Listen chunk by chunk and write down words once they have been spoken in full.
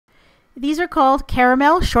These are called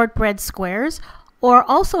caramel shortbread squares, or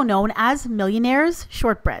also known as Millionaire's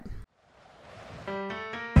shortbread.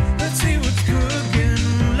 Let's see what's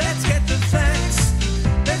cooking. Let's get the facts.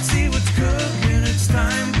 Let's see what's cooking. It's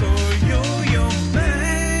time for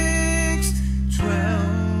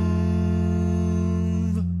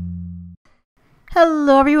yoyomax12.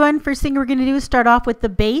 Hello everyone. First thing we're going to do is start off with the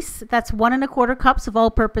base. That's 1 1/4 cups of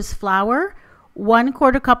all-purpose flour,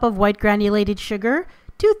 1/4 cup of white granulated sugar,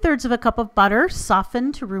 2/3 of a cup of butter,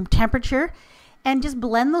 softened to room temperature, and just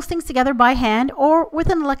blend those things together by hand or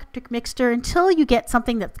with an electric mixer until you get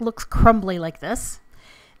something that looks crumbly like this.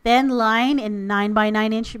 Then line in 9 by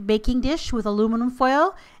 9 inch baking dish with aluminum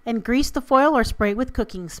foil and grease the foil or spray it with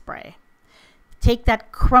cooking spray. Take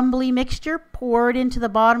that crumbly mixture, pour it into the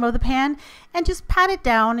bottom of the pan, and just pat it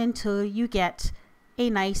down until you get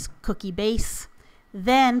a nice cookie base.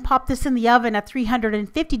 Then pop this in the oven at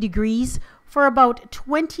 350 degrees for about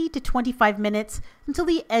 20 to 25 minutes until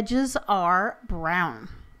the edges are brown.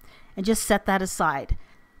 And just set that aside.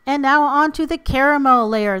 And now on to the caramel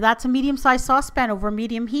layer. That's a medium-sized saucepan over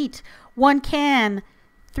medium heat. 1 can,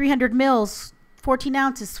 300 mils, 14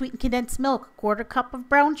 ounces sweetened condensed milk, 1/4 cup of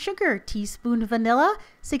brown sugar, teaspoon vanilla,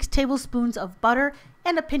 6 tablespoons of butter,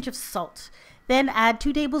 and a pinch of salt. Then add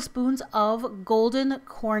 2 tablespoons of golden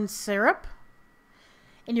corn syrup.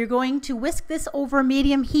 And you're going to whisk this over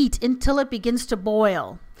medium heat until it begins to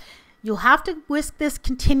boil. You'll have to whisk this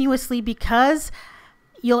continuously because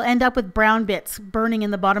you'll end up with brown bits burning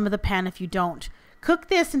in the bottom of the pan if you don't. Cook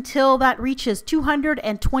this until that reaches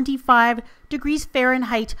 225 degrees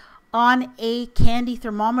Fahrenheit on a candy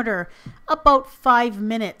thermometer, about 5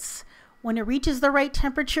 minutes. When it reaches the right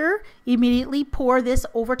temperature, immediately pour this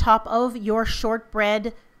over top of your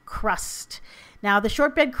shortbread crust. Now, the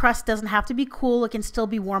shortbread crust doesn't have to be cool. It can still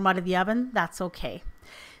be warm out of the oven. That's okay.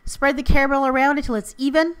 Spread the caramel around until it's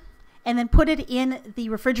even, and then put it in the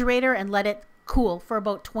refrigerator and let it cool for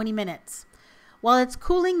about 20 minutes. While it's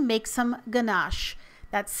cooling, make some ganache.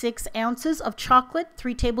 That's 6 ounces of chocolate,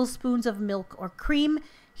 3 tablespoons of milk or cream.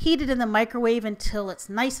 Heat it in the microwave until it's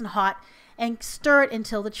nice and hot, and stir it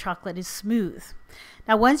until the chocolate is smooth.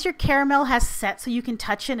 Now, once your caramel has set so you can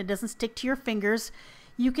touch it and it doesn't stick to your fingers,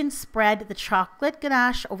 you can spread the chocolate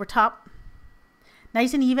ganache over top,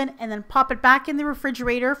 nice and even, and then pop it back in the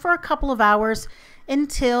refrigerator for a couple of hours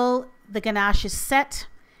until the ganache is set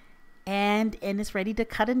and it's ready to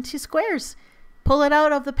cut into squares. Pull it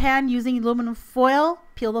out of the pan using aluminum foil,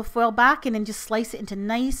 peel the foil back, and then just slice it into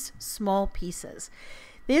nice small pieces.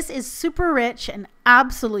 This is super rich and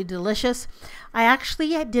absolutely delicious. I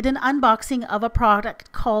actually did an unboxing of a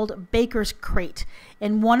product called Baker's Crate,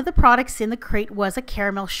 and one of the products in the crate was a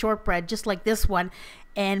caramel shortbread just like this one,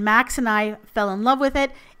 and Max and I fell in love with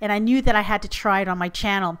it, and I knew that I had to try it on my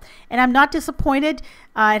channel, and I'm not disappointed.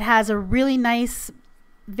 It has a really nice,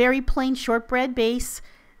 very plain shortbread base,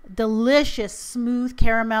 delicious smooth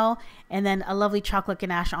caramel, and then a lovely chocolate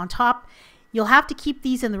ganache on top. You'll have to keep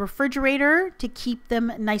these in the refrigerator to keep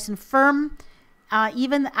them nice and firm.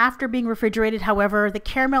 Even after being refrigerated, however, the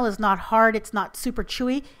caramel is not hard. It's not super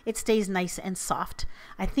chewy. It stays nice and soft.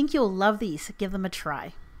 I think you'll love these. Give them a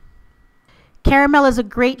try. Caramel is a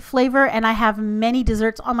great flavor, and I have many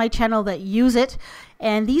desserts on my channel that use it.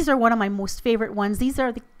 And these are one of my most favorite ones. These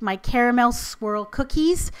are my caramel swirl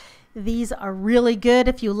cookies. These are really good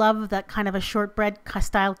if you love that kind of a shortbread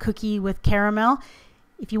style cookie with caramel.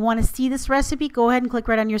 If you want to see this recipe, go ahead and click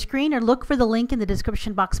right on your screen or look for the link in the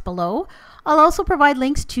description box below. I'll also provide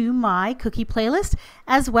links to my cookie playlist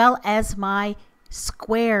as well as my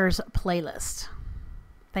squares playlist.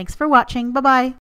 Thanks for watching. Bye-bye.